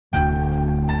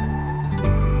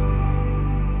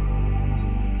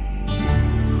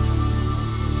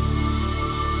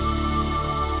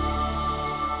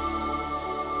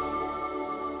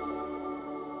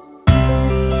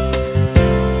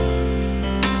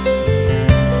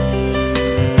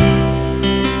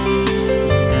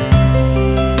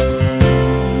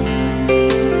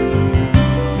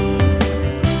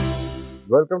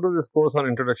welcome to this course on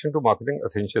Introduction to Marketing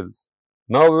Essentials.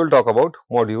 Now we will talk about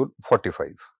Module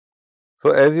 45.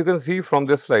 So as you can see from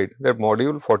this slide that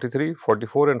Module 43,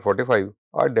 44 and 45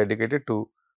 are dedicated to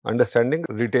understanding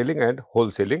retailing and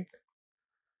wholesaling,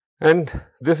 and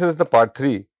this is the part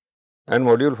 3 and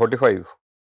Module 45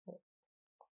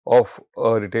 of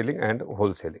retailing and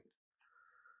wholesaling.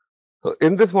 So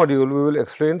in this module we will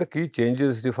explain the key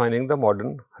changes defining the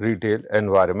modern retail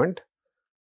environment,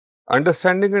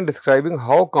 understanding and describing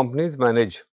how companies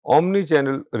manage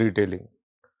omni-channel retailing,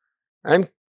 and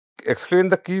explain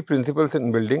the key principles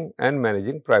in building and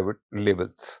managing private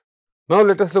labels. Now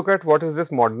let us look at what is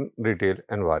this modern retail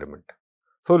environment.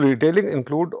 So retailing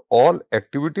include all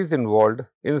activities involved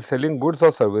in selling goods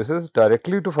or services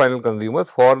directly to final consumers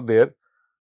for their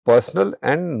personal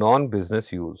and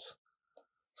non-business use.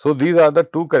 So these are the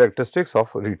two characteristics of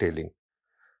retailing.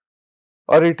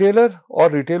 A retailer or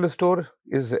retail store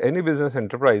is any business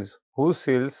enterprise whose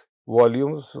sales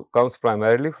volumes comes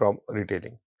primarily from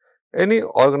retailing. Any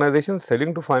organization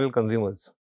selling to final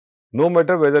consumers, no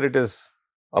matter whether it is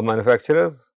a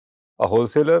manufacturer, a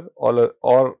wholesaler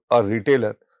or a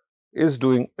retailer, is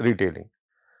doing retailing.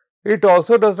 It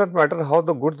also does not matter how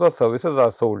the goods or services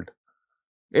are sold,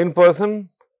 in person,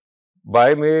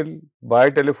 by mail, by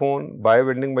telephone, by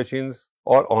vending machines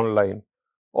or online,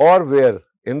 or where,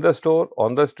 in the store,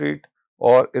 on the street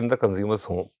or in the consumer's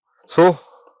home. So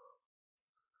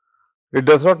it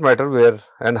does not matter where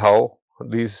and how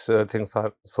these things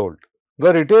are sold.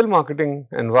 The retail marketing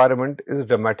environment is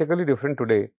dramatically different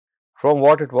today from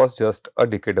what it was just a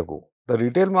decade ago. The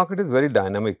retail market is very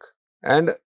dynamic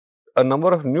and a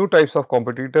number of new types of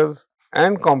competitors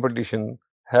and competition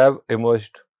have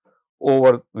emerged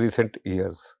over recent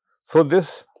years. So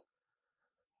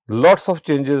lots of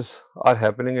changes are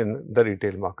happening in the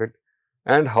retail market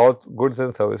and how goods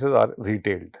and services are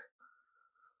retailed.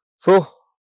 So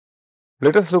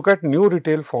let us look at new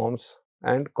retail forms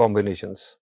and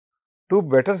combinations. To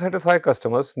better satisfy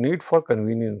customers' need for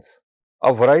convenience,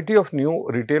 a variety of new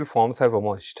retail forms have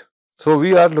emerged. So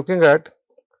we are looking at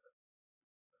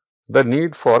the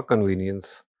need for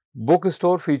convenience.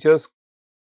 Bookstore features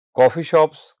coffee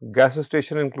shops, gas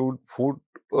station include food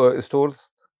stores,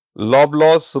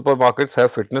 Loblaws supermarkets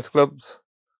have fitness clubs,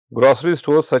 grocery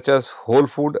stores such as Whole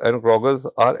Food and Kroger's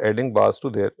are adding bars to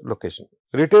their location.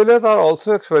 Retailers are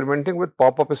also experimenting with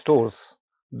pop-up stores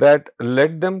that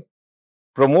let them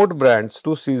promote brands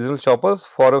to seasonal shoppers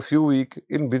for a few weeks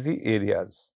in busy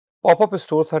areas. Pop-up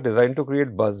stores are designed to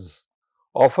create buzz,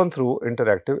 often through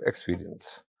interactive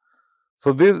experience.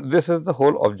 So this is the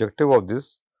whole objective of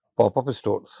these pop-up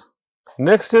stores.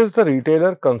 Next is the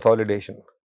retailer consolidation.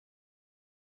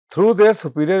 Through their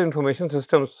superior information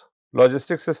systems,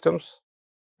 logistics systems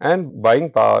and buying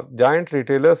power, giant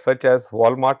retailers such as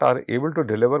Walmart are able to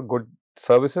deliver good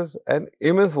services and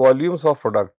immense volumes of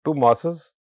product to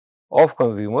masses of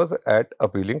consumers at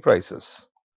appealing prices.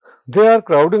 They are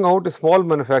crowding out small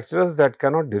manufacturers that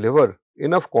cannot deliver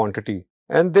enough quantity,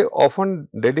 and they often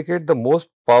dedicate the most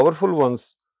powerful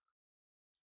ones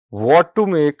what to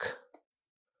make,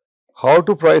 how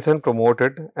to price and promote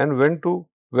it, and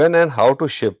when and how to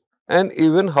ship, and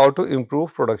even how to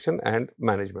improve production and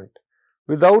management.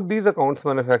 Without these accounts,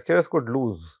 manufacturers could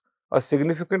lose a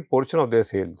significant portion of their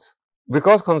sales.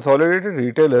 Because consolidated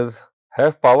retailers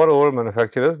have power over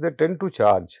manufacturers, they tend to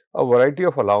charge a variety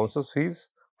of allowances fees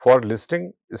for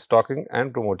listing, stocking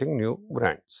and promoting new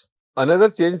brands. Another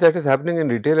change that is happening in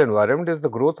retail environment is the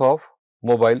growth of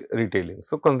mobile retailing.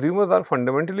 So consumers are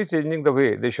fundamentally changing the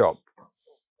way they shop.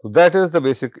 So that is the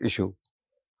basic issue.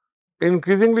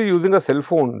 Increasingly using a cell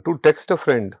phone to text a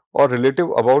friend or relative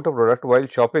about a product while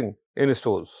shopping in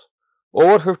stores.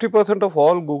 Over 50% of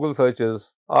all Google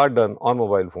searches are done on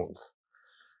mobile phones.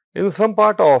 In some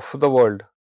part of the world,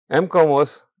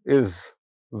 m-commerce is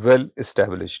well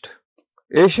established.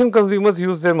 Asian consumers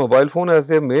use their mobile phone as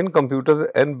their main computers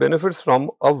and benefits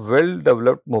from a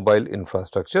well-developed mobile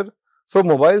infrastructure. So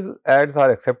mobile ads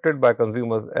are accepted by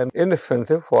consumers and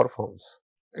inexpensive for firms.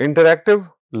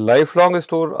 Interactive lifelong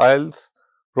store aisles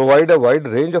provide a wide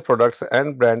range of products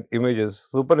and brand images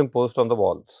superimposed on the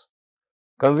walls.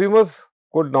 Consumers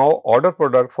could now order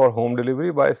product for home delivery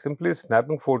by simply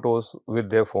snapping photos with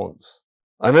their phones.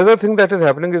 Another thing that is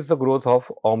happening is the growth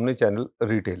of omni-channel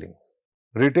retailing.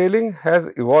 Retailing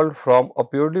has evolved from a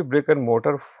purely brick and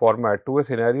mortar format to a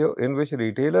scenario in which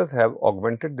retailers have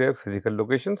augmented their physical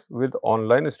locations with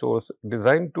online stores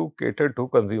designed to cater to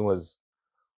consumers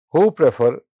who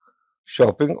prefer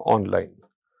shopping online.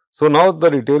 So now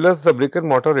the retailers, the brick and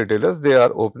mortar retailers, they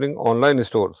are opening online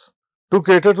stores to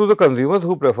cater to the consumers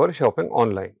who prefer shopping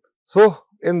online. So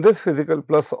In this physical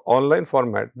plus online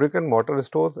format, brick and mortar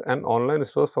stores and online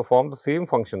stores perform the same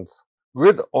functions,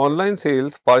 with online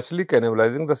sales partially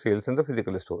cannibalizing the sales in the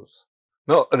physical stores.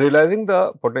 Now, realizing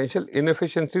the potential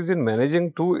inefficiencies in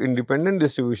managing two independent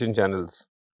distribution channels,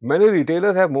 many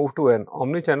retailers have moved to an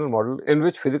omni-channel model in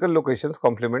which physical locations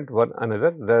complement one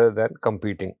another rather than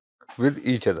competing with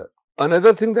each other.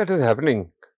 Another thing that is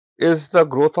happening is the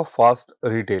growth of fast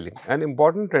retailing, an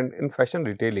important trend in fashion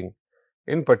retailing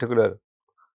in particular,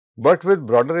 but with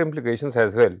broader implications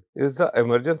as well, is the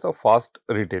emergence of fast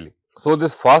retailing. So,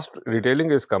 this fast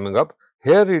retailing is coming up.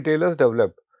 Here, retailers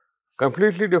develop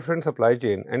completely different supply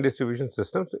chain and distribution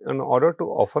systems in order to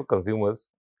offer consumers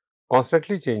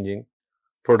constantly changing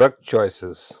product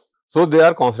choices. So, they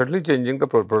are constantly changing the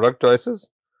product choices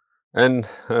and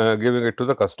giving it to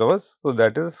the customers. So,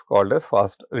 that is called as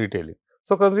fast retailing.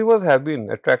 So, consumers have been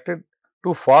attracted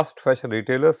to fast fashion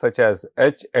retailers such as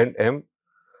H&M,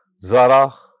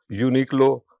 Zara,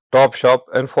 Uniqlo, Topshop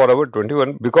and Forever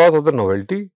 21 because of the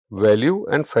novelty, value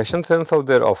and fashion sense of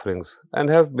their offerings and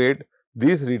have made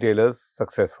these retailers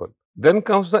successful. Then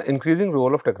comes the increasing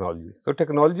role of technology. So,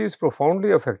 technology is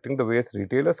profoundly affecting the ways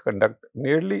retailers conduct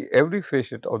nearly every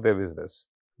facet of their business.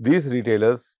 These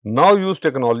retailers now use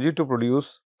technology to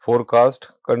produce,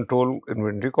 forecast, control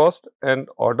inventory cost and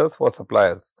orders for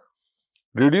suppliers,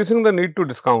 reducing the need to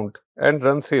discount and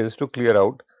run sales to clear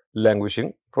out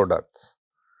languishing products.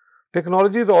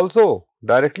 Technology is also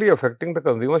directly affecting the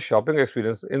consumer shopping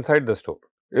experience inside the store.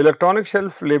 Electronic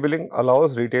shelf labeling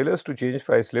allows retailers to change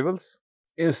price levels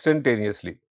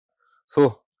instantaneously.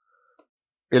 So,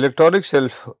 electronic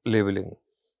shelf labeling.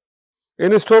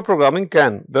 In-store programming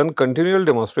can run continual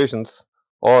demonstrations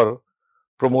or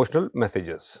promotional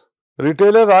messages.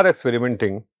 Retailers are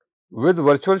experimenting with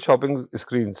virtual shopping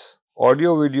screens,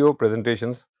 audio-video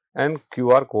presentations and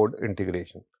QR code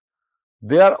integration.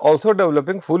 They are also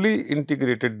developing fully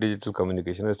integrated digital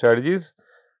communication strategies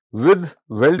with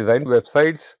well-designed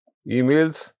websites,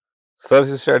 emails, search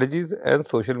strategies and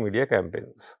social media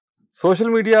campaigns. Social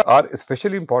media are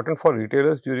especially important for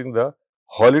retailers during the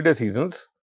holiday seasons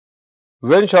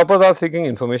when shoppers are seeking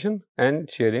information and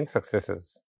sharing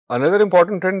successes. Another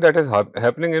important trend that is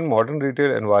happening in modern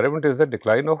retail environment is the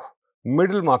decline of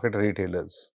middle market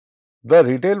retailers. The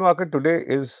retail market today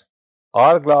is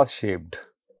hourglass shaped.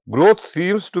 Growth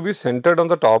seems to be centered on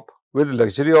the top with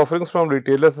luxury offerings from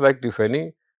retailers like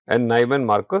Tiffany and Neiman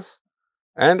Marcus,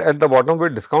 and at the bottom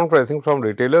with discount pricing from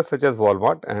retailers such as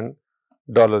Walmart and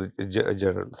Dollar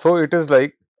General. So, it is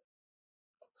like,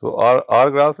 so our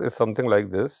hourglass is something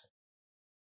like this.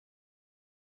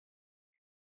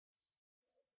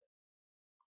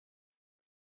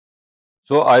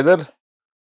 So, either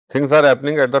things are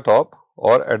happening at the top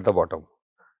or at the bottom.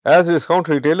 As discount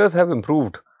retailers have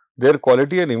improved their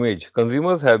quality and image,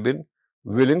 consumers have been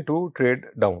willing to trade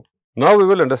down. Now, we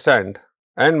will understand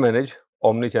and manage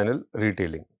omni-channel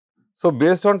retailing. So,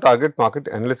 based on target market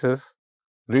analysis,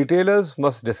 retailers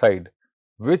must decide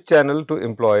which channel to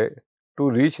employ to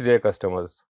reach their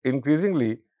customers.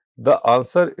 Increasingly, the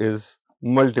answer is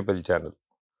multiple channel.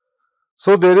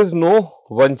 So, there is no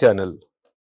one channel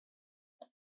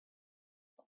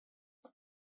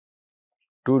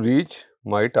to reach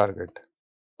my target.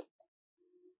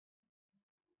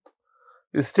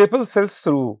 Staples sells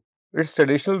through its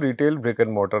traditional retail brick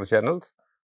and mortar channels,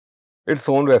 its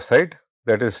own website,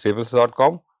 that is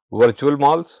staples.com, virtual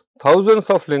malls, thousands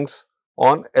of links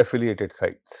on affiliated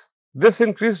sites. This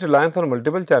increased reliance on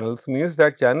multiple channels means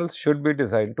that channels should be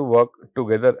designed to work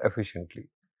together efficiently.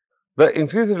 The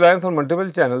increased reliance on multiple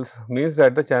channels means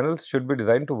that the channels should be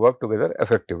designed to work together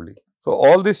effectively. So,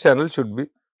 all these channels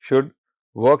should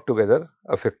work together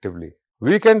effectively.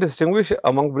 We can distinguish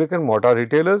among brick and mortar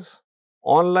retailers,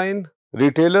 online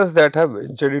retailers that have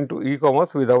ventured into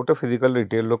e-commerce without a physical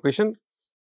retail location,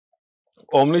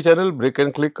 omni-channel brick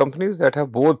and click companies that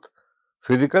have both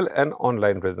physical and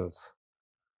online presence.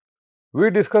 We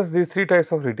discuss these three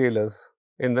types of retailers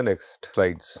in the next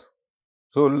slides.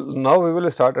 So, now we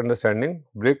will start understanding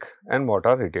brick and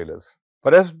mortar retailers.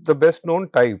 Perhaps the best known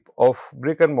type of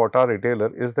brick and mortar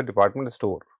retailer is the department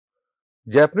store.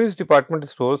 Japanese department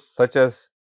stores such as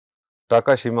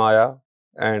Takashimaya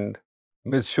and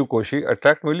Mitsukoshi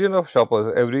attract millions of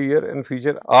shoppers every year and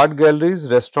feature art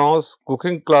galleries, restaurants,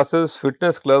 cooking classes,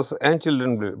 fitness clubs and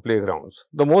children playgrounds.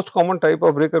 The most common type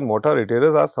of brick and mortar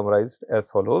retailers are summarized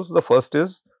as follows. The first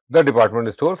is the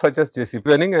department store such as JC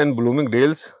Penney and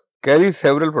Bloomingdale's carry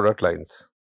several product lines.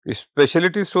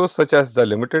 Specialty stores such as The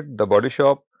Limited, The Body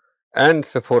Shop and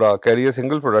Sephora carry a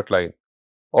single product line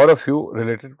or a few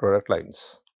related product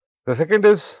lines. The second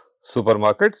is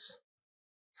supermarkets.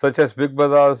 such as Big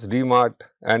Bazaars, D-Mart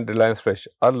and Reliance Fresh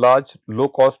are large, low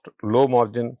cost, low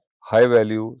margin, high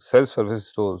value self-service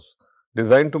stores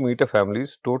designed to meet a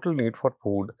family's total need for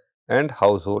food and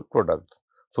household products.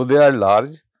 So they are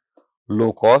large,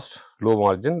 low cost, low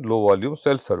margin, low volume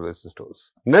self-service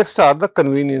stores. Next are the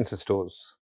convenience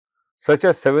stores such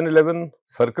as 7-Eleven,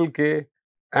 Circle K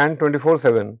and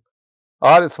 24/7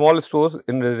 are small stores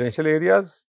in residential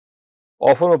areas,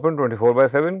 often open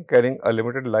 24/7, carrying a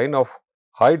limited line of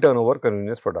high turnover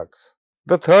convenience products.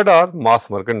 The third are mass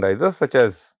merchandisers such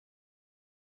as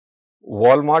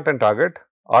Walmart and Target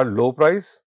are low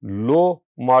price, low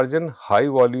margin, high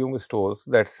volume stores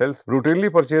that sells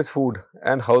routinely purchased food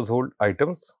and household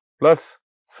items plus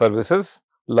services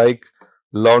like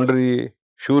laundry,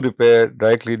 shoe repair,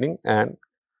 dry cleaning and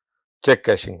check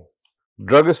cashing.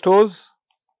 Drug stores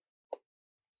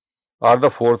are the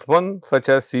fourth one, such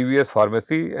as CVS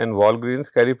Pharmacy and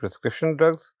Walgreens carry prescription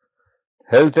drugs,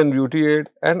 health and beauty aid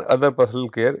and other personal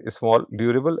care, small,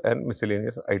 durable and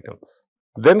miscellaneous items.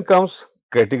 Then comes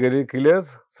category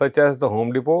killers such as the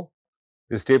Home Depot,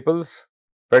 Staples,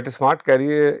 PetSmart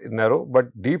carry a narrow but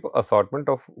deep assortment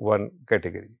of one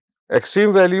category.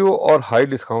 Extreme value or high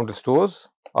discount stores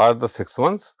are the sixth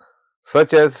ones,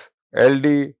 such as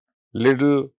LD,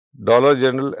 Lidl, Dollar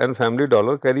General and Family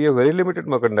Dollar carry a very limited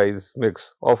merchandise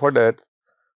mix offered at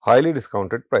highly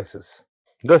discounted prices.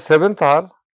 The seventh are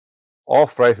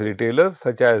off-price retailers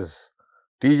such as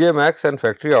TJ Maxx and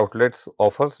factory outlets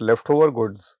offers leftover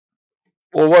goods,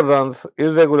 overruns,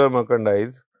 irregular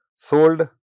merchandise sold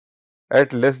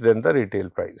at less than the retail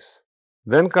price.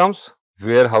 Then comes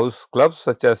warehouse clubs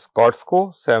such as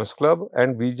Costco, Sam's Club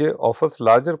and BJ offers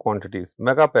larger quantities,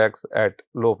 mega packs at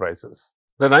low prices.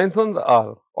 The ninth ones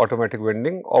are automatic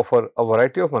vending, offer a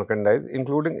variety of merchandise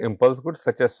including impulse goods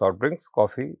such as soft drinks,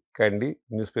 coffee, candy,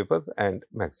 newspapers and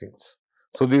magazines.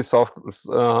 So these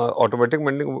automatic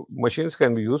vending machines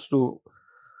can be used to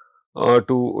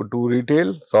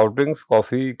retail soft drinks,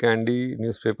 coffee, candy,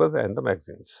 newspapers and the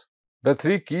magazines. The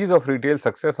three keys of retail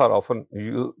success are often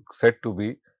said to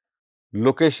be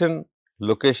location,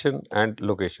 location and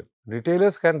location.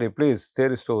 Retailers can replace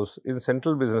their stores in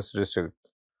central business districts,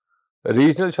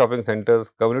 regional shopping centers,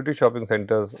 community shopping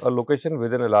centers, a location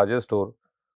within a larger store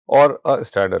or a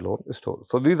standalone store.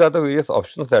 So these are the various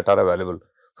options that are available.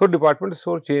 So department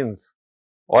store chains,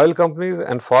 oil companies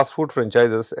and fast food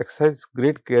franchises exercise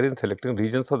great care in selecting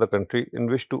regions of the country in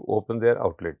which to open their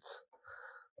outlets.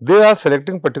 They are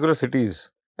selecting particular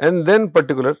cities and then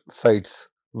particular sites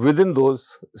within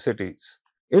those cities.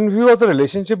 In view of the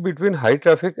relationship between high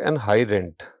traffic and high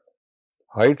rent,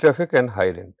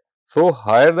 so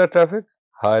higher the traffic,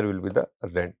 higher will be the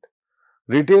rent.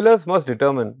 Retailers must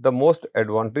determine the most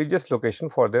advantageous location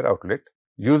for their outlet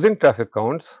using traffic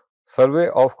counts, survey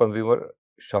of consumer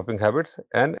shopping habits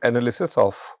and analysis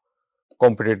of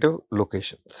competitive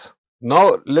locations.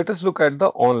 Now, let us look at the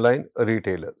online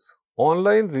retailers.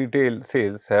 Online retail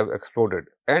sales have exploded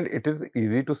and it is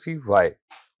easy to see why.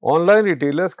 Online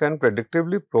retailers can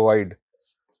predictably provide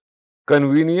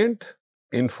convenient,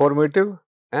 informative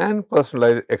and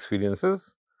personalized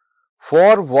experiences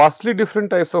for vastly different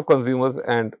types of consumers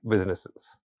and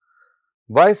businesses.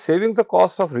 By saving the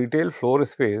cost of retail floor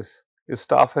space,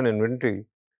 staff and inventory,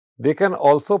 they can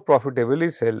also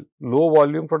profitably sell low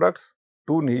volume products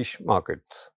to niche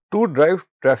markets. To drive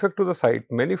traffic to the site,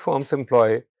 many firms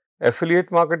employ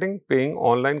affiliate marketing, paying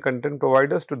online content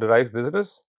providers to drive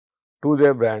business to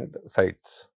their brand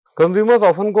sites. Consumers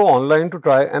often go online to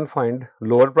try and find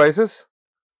lower prices,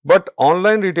 but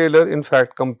online retailers in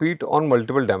fact compete on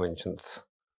multiple dimensions.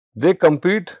 They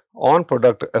compete on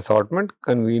product assortment,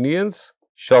 convenience,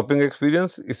 shopping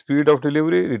experience, speed of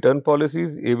delivery, return policies,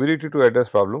 ability to address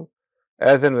problems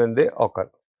as and when they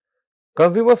occur.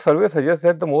 Consumer survey suggests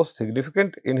that the most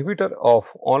significant inhibitor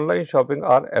of online shopping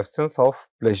are absence of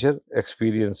pleasure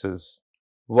experiences.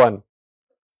 1.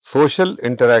 Social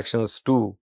interactions.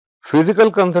 2.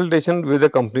 Physical consultation with a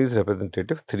company's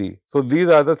representative. 3. So, these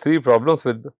are the three problems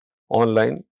with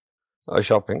online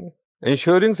shopping.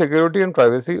 Ensuring security and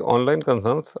privacy online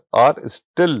concerns are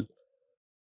still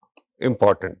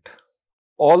important.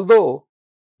 Although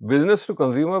business to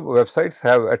consumer websites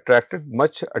have attracted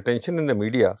much attention in the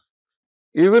media,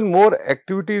 even more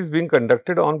activity is being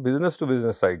conducted on business to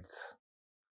business sites,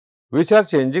 which are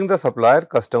changing the supplier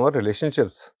customer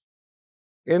relationships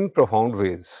in profound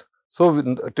ways. So,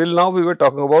 till now we were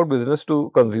talking about business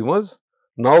to consumers,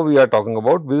 now we are talking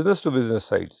about business to business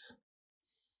sites.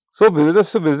 So,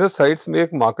 business to business sites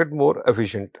make market more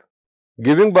efficient,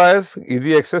 giving buyers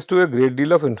easy access to a great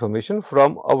deal of information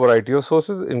from a variety of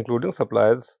sources including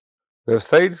suppliers,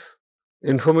 websites,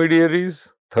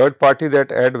 intermediaries, third party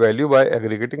that add value by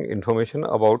aggregating information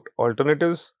about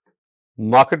alternatives,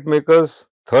 market makers,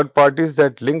 third parties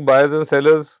that link buyers and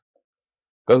sellers,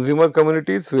 consumer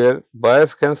communities where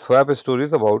buyers can swap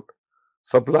stories about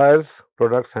suppliers,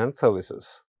 products and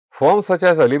services. Firms such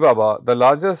as Alibaba, the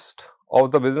largest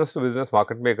of the business-to-business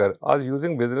market maker, are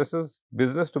using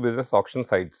business-to-business auction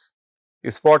sites,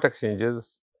 spot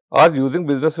exchanges,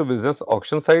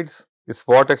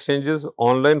 spot exchanges,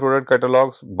 online product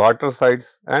catalogs, barter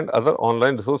sites, and other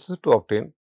online resources to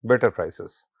obtain better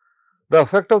prices. The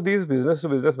effect of these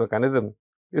business-to-business mechanism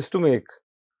is to make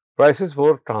prices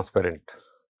more transparent.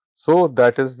 So,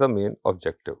 that is the main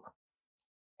objective.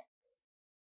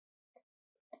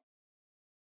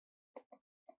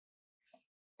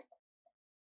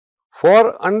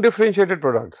 For undifferentiated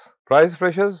products, price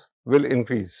pressures will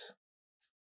increase.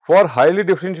 For highly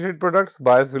differentiated products,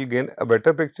 buyers will gain a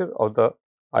better picture of the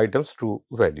item's true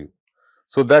value.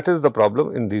 So, that is the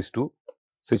problem in these two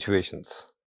situations.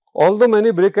 Although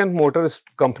many brick and mortar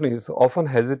companies often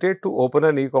hesitate to open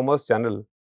an e-commerce channel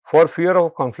for fear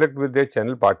of conflict with their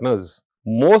channel partners,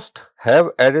 most have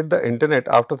added the internet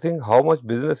after seeing how much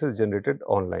business is generated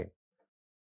online.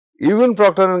 Even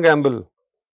Procter & Gamble,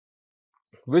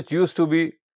 which used to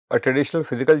be a traditional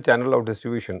physical channel of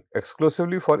distribution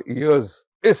exclusively for years,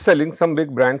 is selling some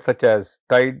big brands such as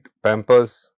Tide,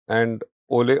 Pampers and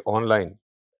Olay online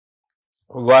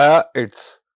via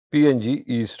its P&G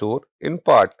e-store, in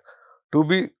part to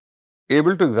be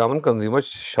able to examine consumer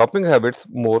shopping habits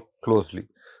more closely.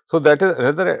 So, that is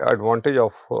another advantage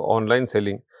of online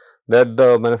selling, that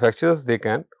the manufacturers, they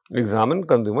can examine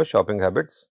consumer shopping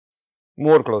habits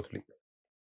more closely.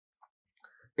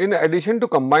 In addition to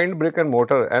combined brick and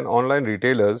mortar and online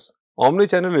retailers,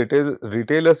 omni-channel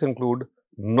retailers include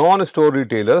non-store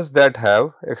retailers that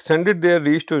have extended their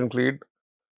reach to include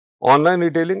online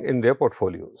retailing in their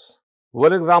portfolios.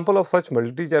 One example of such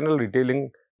multi-channel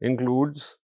retailing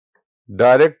includes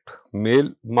direct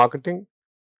mail marketing,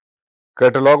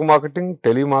 catalog marketing,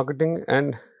 telemarketing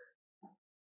and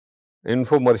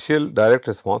infomercial direct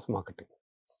response marketing.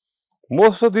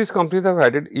 Most of these companies have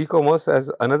added e-commerce as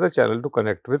another channel to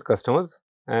connect with customers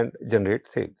and generate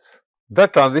sales. The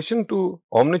transition to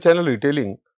omni-channel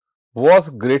retailing was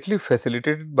greatly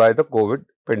facilitated by the COVID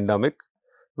pandemic,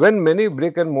 when many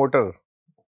brick and mortar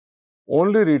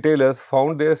only retailers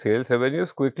found their sales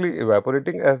revenues quickly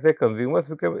evaporating as their consumers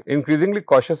became increasingly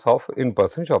cautious of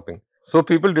in-person shopping. So,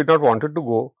 people did not want to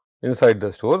go inside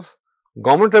the stores.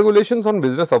 Government regulations on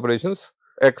business operations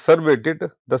exacerbated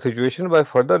the situation by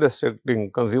further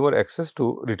restricting consumer access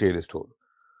to retail stores.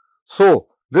 So,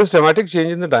 this dramatic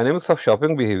change in the dynamics of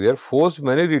shopping behavior forced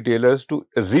many retailers to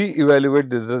re-evaluate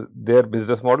their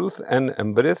business models and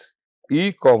embrace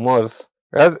e-commerce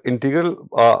as integral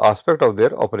aspect of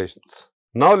their operations.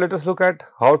 Now, let us look at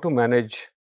how to manage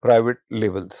private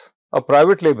labels. A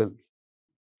private label,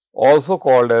 also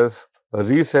called as a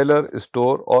reseller,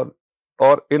 store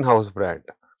or in-house brand,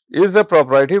 is a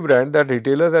proprietary brand that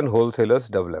retailers and wholesalers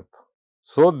develop.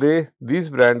 So, these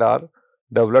brands are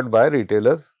developed by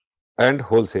retailers and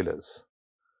wholesalers.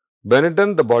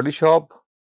 Benetton, The Body Shop,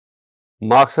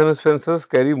 Marks and Spencer's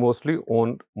carry mostly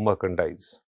owned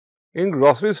merchandise. In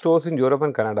grocery stores in Europe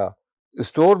and Canada,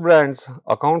 store brands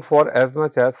account for as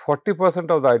much as 40%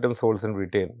 of the items sold in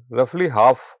retail, roughly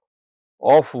half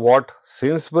of what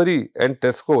Sainsbury and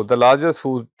Tesco, the largest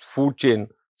food chain,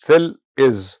 sell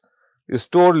is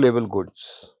store label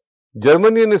goods.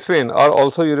 Germany and Spain are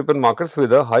also European markets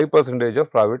with a high percentage of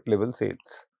private label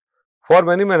sales. For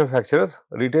many manufacturers,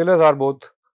 retailers are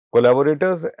both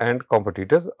collaborators and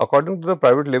competitors. According to the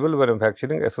Private Label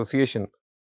Manufacturing Association,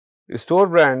 store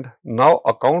brand now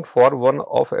account for one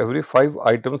of every 5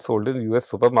 items sold in US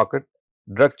supermarket,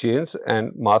 drug chains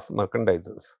and mass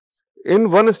merchandisers. In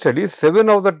one study, 7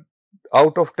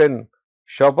 out of 10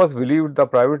 shoppers believed the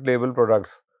private label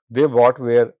products they bought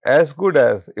were as good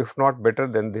as, if not better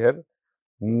than, their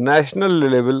national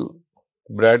label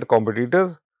brand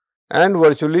competitors, and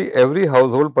virtually every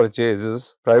household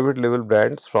purchases private label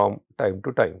brands from time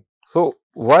to time. So,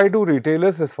 why do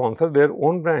retailers sponsor their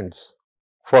own brands?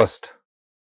 First,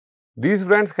 these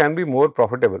brands can be more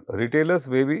profitable. Retailers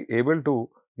may be able to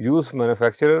use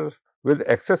manufacturers with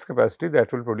excess capacity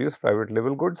that will produce private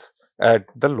label goods at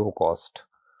the low cost.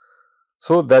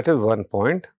 So, that is one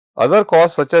point. Other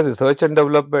costs such as research and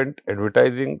development,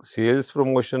 advertising, sales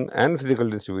promotion and physical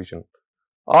distribution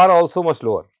are also much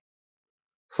lower.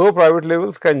 So, private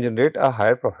labels can generate a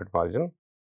higher profit margin,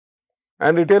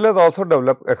 and retailers also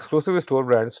develop exclusive store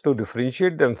brands to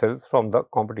differentiate themselves from the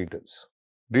competitors.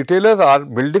 Retailers are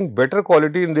building better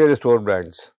quality in their store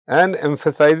brands and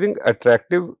emphasizing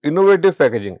attractive, innovative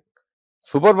packaging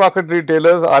Supermarket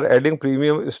retailers are adding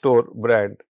premium store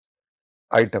brand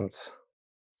items.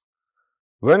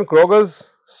 When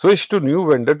Kroger's switched to new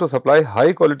vendor to supply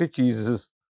high quality cheeses,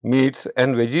 meats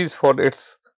and veggies for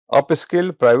its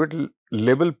upscale private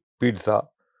label pizza,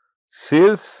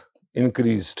 sales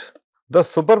increased. The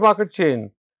supermarket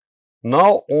chain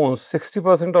now owns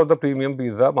 60% of the premium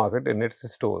pizza market in its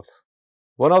stores.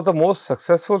 One of the most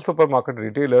successful supermarket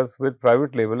retailers with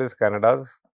private label is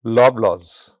Canada's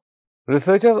Loblaws.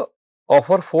 Researchers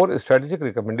offer four strategic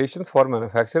recommendations for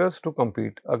manufacturers to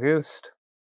compete against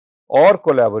or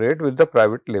collaborate with the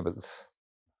private labels.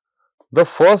 The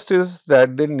first is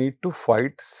that they need to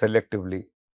fight selectively.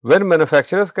 When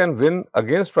manufacturers can win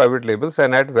against private labels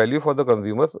and add value for the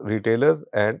consumers, retailers,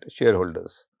 and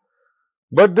shareholders.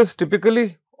 But this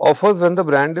typically offers when the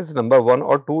brand is number 1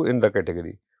 or 2 in the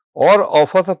category or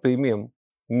offers a premium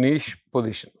niche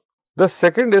position. The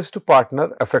second is to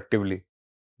partner effectively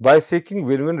by seeking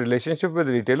win-win relationship with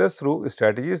retailers through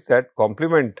strategies that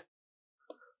complement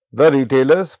the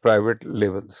retailer's private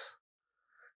labels.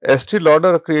 Estee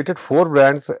Lauder created 4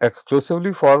 brands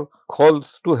exclusively for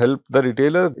calls to help the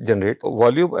retailer generate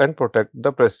volume and protect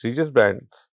the prestigious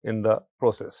brands in the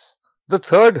process. The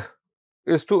third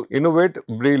is to innovate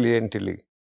brilliantly.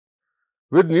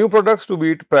 With new products to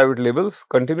beat private labels,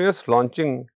 continuous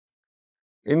launching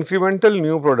incremental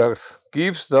new products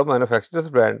keeps the manufacturer's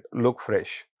brand look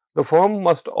fresh. The firm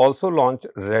must also launch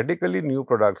radically new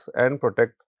products and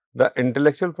protect the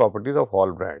intellectual properties of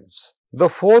all brands. The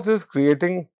fourth is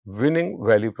creating winning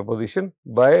value proposition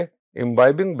by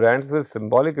imbibing brands with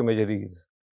symbolic imageries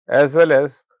as well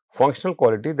as functional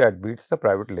quality that beats the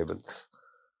private labels.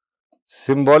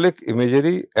 Symbolic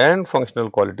imagery and functional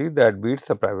quality that beats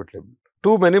the private label.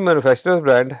 Too many manufacturers'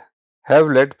 brands have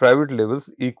let private labels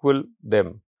equal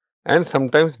them and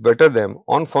sometimes better them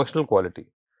on functional quality.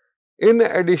 In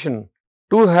addition,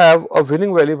 to have a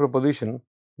winning value proposition,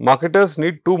 marketers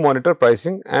need to monitor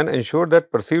pricing and ensure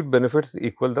that perceived benefits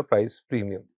equal the price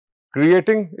premium.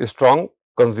 Creating strong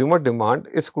consumer demand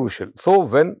is crucial. So,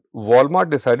 when Walmart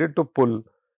decided to pull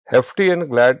Hefty and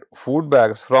Glad food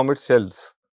bags from its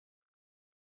shelves,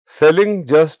 selling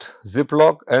just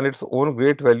Ziploc and its own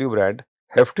great value brand,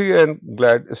 Hefty and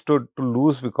Glad stood to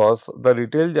lose because the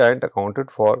retail giant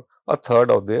accounted for a third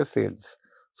of their sales.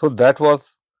 So that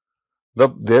was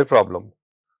their problem.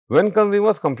 When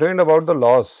consumers complained about the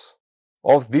loss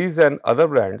of these and other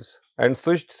brands and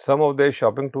switched some of their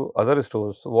shopping to other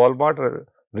stores, Walmart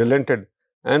relented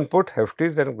and put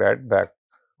Hefties and Glad back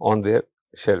on their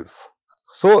shelf.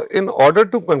 So, in order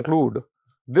to conclude,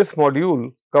 this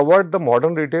module covered the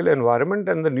modern retail environment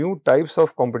and the new types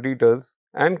of competitors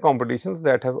and competitions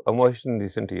that have emerged in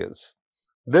recent years.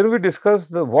 Then we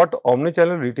discussed what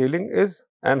omnichannel retailing is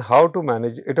and how to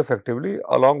manage it effectively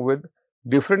along with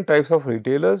different types of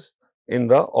retailers in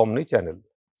the omnichannel.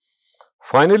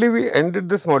 Finally, we ended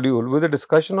this module with a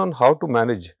discussion on how to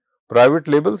manage private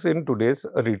labels in today's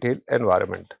retail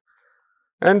environment.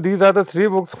 And these are the 3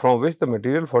 books from which the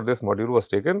material for this module was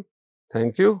taken.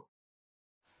 Thank you.